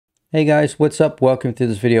Hey guys, what's up? Welcome to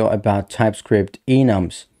this video about TypeScript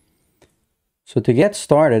enums. So to get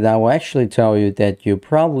started, I will actually tell you that you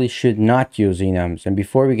probably should not use enums. And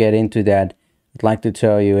before we get into that, I'd like to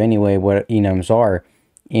tell you anyway what enums are.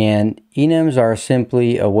 And enums are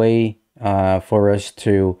simply a way for us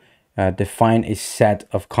to define a set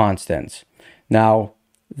of constants. Now,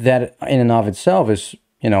 that in and of itself is,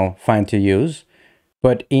 fine to use,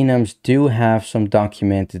 but enums do have some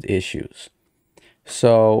documented issues.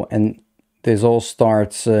 So, and this all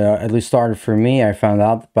starts, at least started for me. I found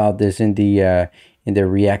out about this in the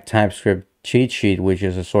React TypeScript cheat sheet, which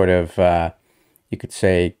is a sort of, you could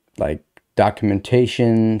say, like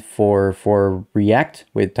documentation for React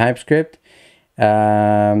with TypeScript.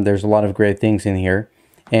 There's a lot of great things in here.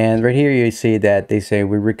 And right here you see that they say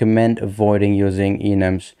we recommend avoiding using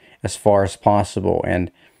enums as far as possible.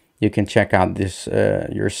 And you can check out this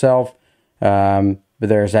yourself. But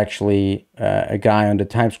there's actually a guy on the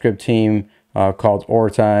TypeScript team called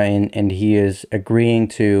Orta, and he is agreeing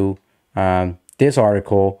to this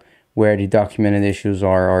article where the documented issues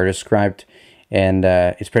are described. And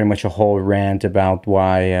it's pretty much a whole rant about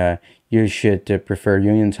why you should prefer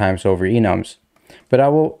union types over enums. But I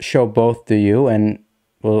will show both to you, and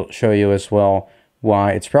we'll show you as well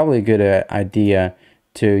why it's probably a good idea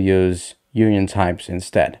to use union types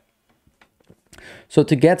instead. So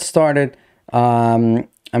to get started,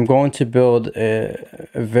 I'm going to build a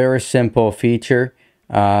very simple feature,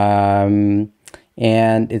 and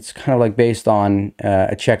it's kind of like based on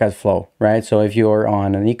a checkout flow, right? So if you're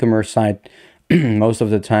on an e-commerce site, most of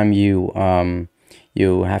the time you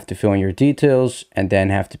have to fill in your details and then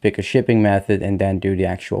have to pick a shipping method and then do the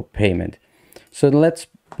actual payment. So let's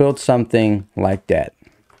build something like that.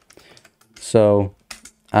 So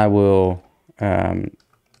I will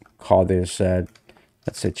call this,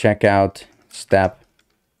 let's say, checkout step,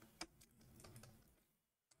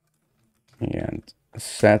 and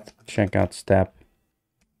set checkout step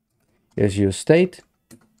is use state.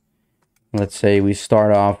 Let's say we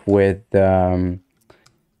start off with filling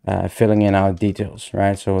in our details,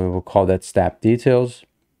 right? So we will call that step details.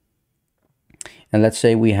 And let's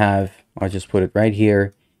say we have, I'll just put it right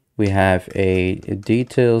here, we have a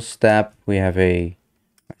details step, we have a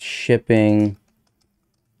shipping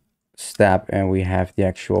step, and we have the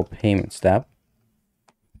actual payment step.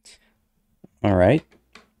 All right,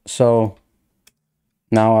 so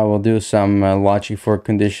now I will do some logic for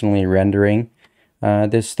conditionally rendering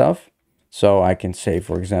this stuff. So I can say,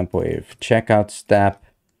 for example, if checkout step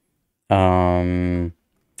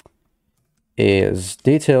is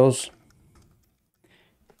details,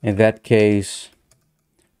 in that case,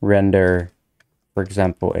 render, for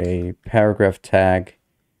example, a paragraph tag.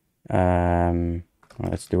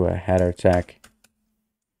 Let's do a header tag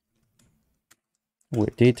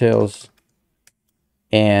with details,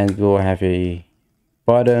 and we'll have a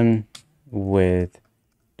button with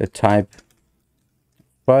the type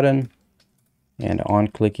button and on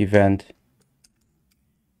click event,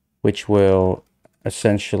 which will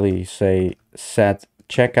essentially say set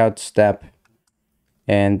checkout step,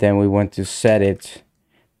 and then we want to set it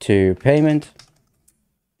to payment,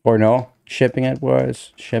 or no, shipping. It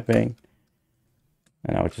was shipping,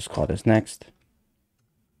 and I'll just call this next.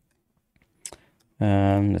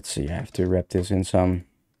 Let's see, I have to wrap this in some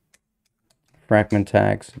fragment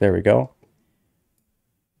tags. There we go.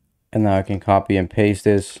 And now I can copy and paste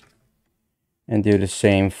this and do the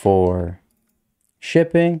same for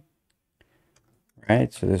shipping,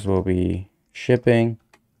 right? So this will be shipping,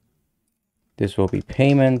 this will be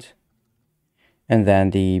payment, and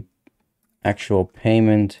then the actual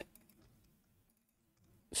payment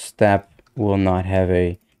step will not have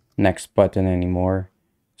a next button anymore.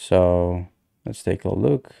 So let's take a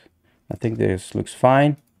look. I think this looks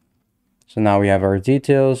fine. So now we have our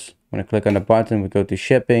details. When I click on the button, we go to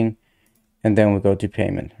shipping, and then we go to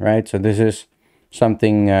payment, right? So this is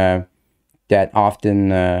something that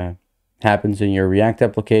often happens in your React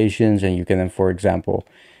applications, and you can then, for example,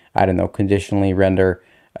 I don't know, conditionally render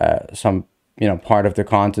some, part of the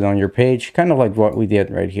content on your page, kind of like what we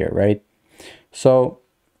did right here, right? So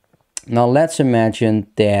now let's imagine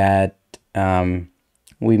that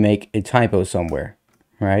we make a typo somewhere,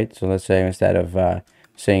 right? So let's say instead of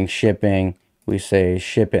saying shipping, we say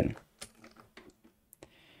shipping.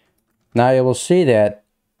 Now you will see that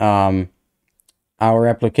our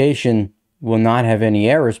application will not have any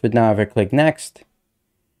errors, but now if I click next,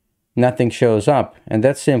 nothing shows up. And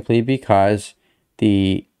that's simply because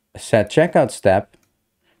the set checkout step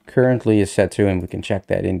currently is set to, and we can check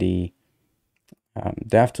that in the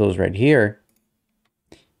DevTools right here.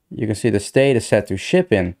 You can see the state is set to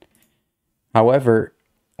shipping. However,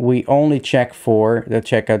 we only check for the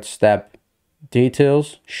checkout step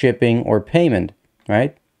details, shipping, or payment,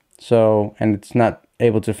 right? So, and it's not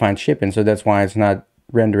able to find shipping, so that's why it's not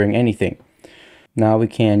rendering anything. Now we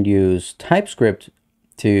can use TypeScript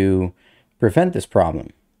to prevent this problem.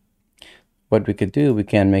 What we could do, we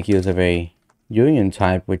can make use of a union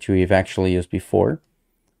type, which we've actually used before.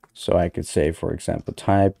 So I could say, for example,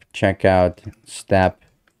 type checkout step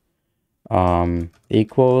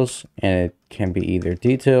equals, and it can be either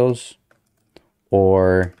details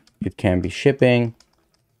or it can be shipping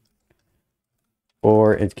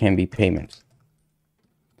or it can be payment.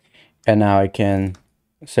 And now I can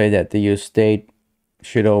say that the use state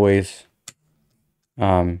should always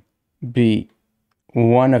be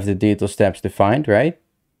one of the detail steps defined, right?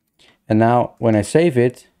 And now when I save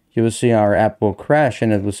it, you will see our app will crash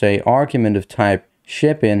and it will say argument of type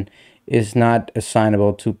shipping is not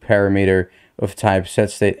assignable to parameter of type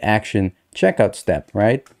set state action checkout step,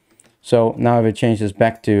 right? So now if I change this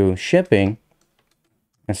back to shipping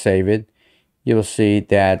and save it, you will see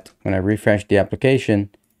that when I refresh the application,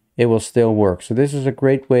 it will still work. So this is a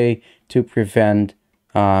great way to prevent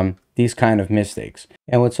these kind of mistakes.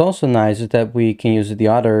 And what's also nice is that we can use it the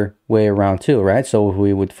other way around too, right? So if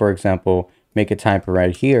we would, for example, make a typo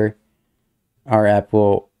right here, our app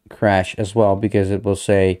will crash as well, because it will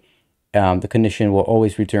say the condition will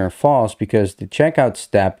always return false because the checkout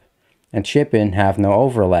step and shipping have no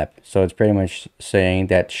overlap. So it's pretty much saying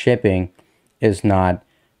that shipping is not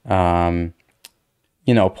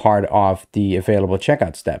you know, part of the available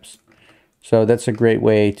checkout steps. So that's a great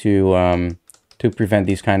way to prevent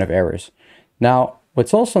these kind of errors. Now,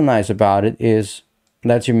 what's also nice about it is,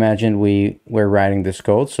 let's imagine we're writing this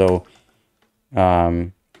code. So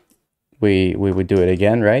we would do it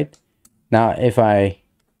again, right? Now, if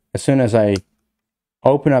as soon as I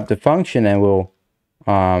open up the function and we'll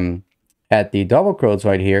add the double quotes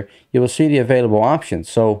right here, you will see the available options.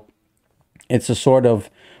 So it's a sort of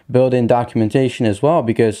built-in documentation as well,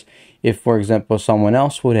 because if, for example, someone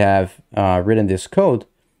else would have written this code,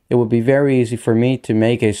 it would be very easy for me to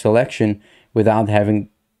make a selection without having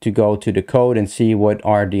to go to the code and see what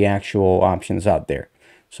are the actual options out there.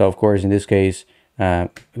 So of course, in this case, we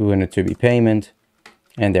want it to be payment,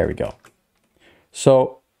 and there we go.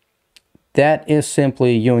 So that is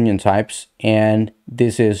simply union types, and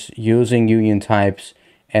this is using union types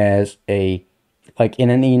as like in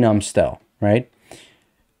an enum style, right?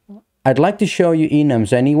 I'd like to show you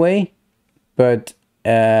enums anyway, but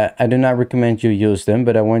I do not recommend you use them,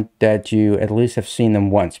 but I want that you at least have seen them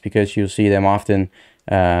once, because you see them often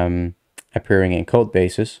appearing in code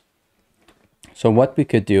bases. So what we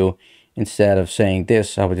could do, instead of saying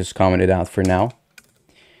this, I will just comment it out for now,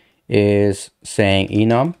 is saying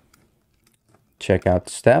enum checkout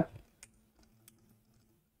step,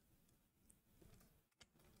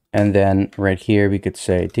 and then right here we could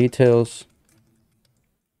say details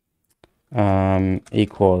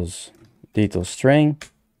equals detail string,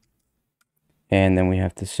 and then we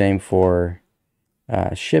have the same for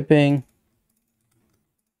shipping,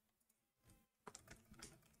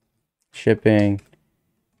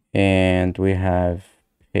 and we have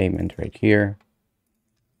payment right here,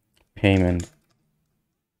 payment.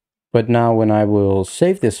 But now when I will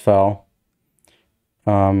save this file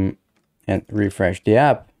and refresh the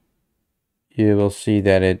app, you will see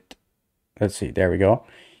that it, let's see, there we go.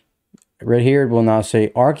 Right here, it will now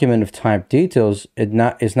say argument of type details is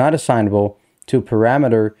not assignable to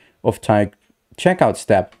parameter of type checkout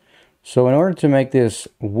step. So in order to make this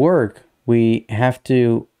work, we have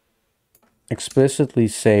to explicitly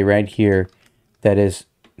say right here that it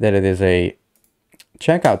is a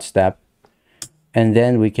checkout step, and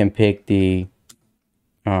then we can pick the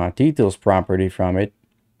details property from it,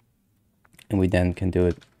 and we then can do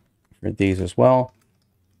it for these as well.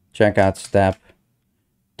 Checkout step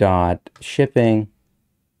dot shipping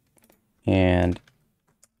and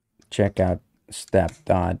checkout step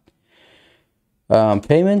dot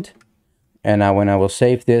payment. And now when I will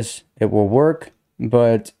save this, it will work.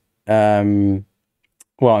 But well,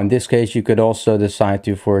 in this case, you could also decide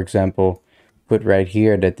to, for example, put right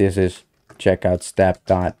here that this is checkout step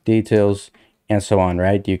dot details and so on,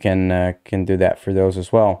 right? You can do that for those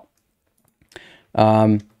as well.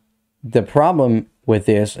 The problem with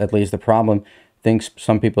this, at least the problem things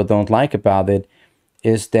some people don't like about it,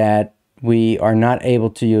 is that we are not able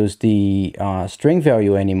to use the string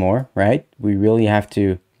value anymore, right? We really have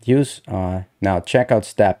to use now checkout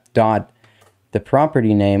step dot the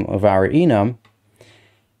property name of our enum.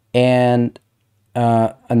 And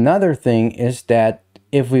another thing is that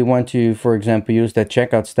if we want to, for example, use that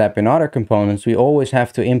checkout step in other components, we always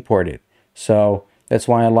have to import it. So That's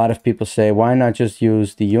why a lot of people say, why not just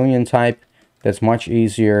use the union type? That's much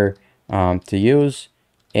easier to use.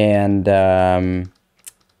 And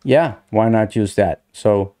yeah, why not use that?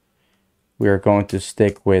 So we are going to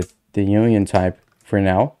stick with the union type for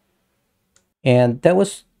now. And that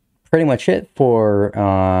was pretty much it for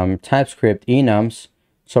TypeScript enums.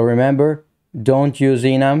 So remember, don't use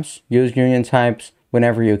enums, use union types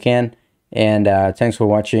whenever you can. And thanks for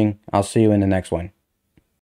watching. I'll see you in the next one.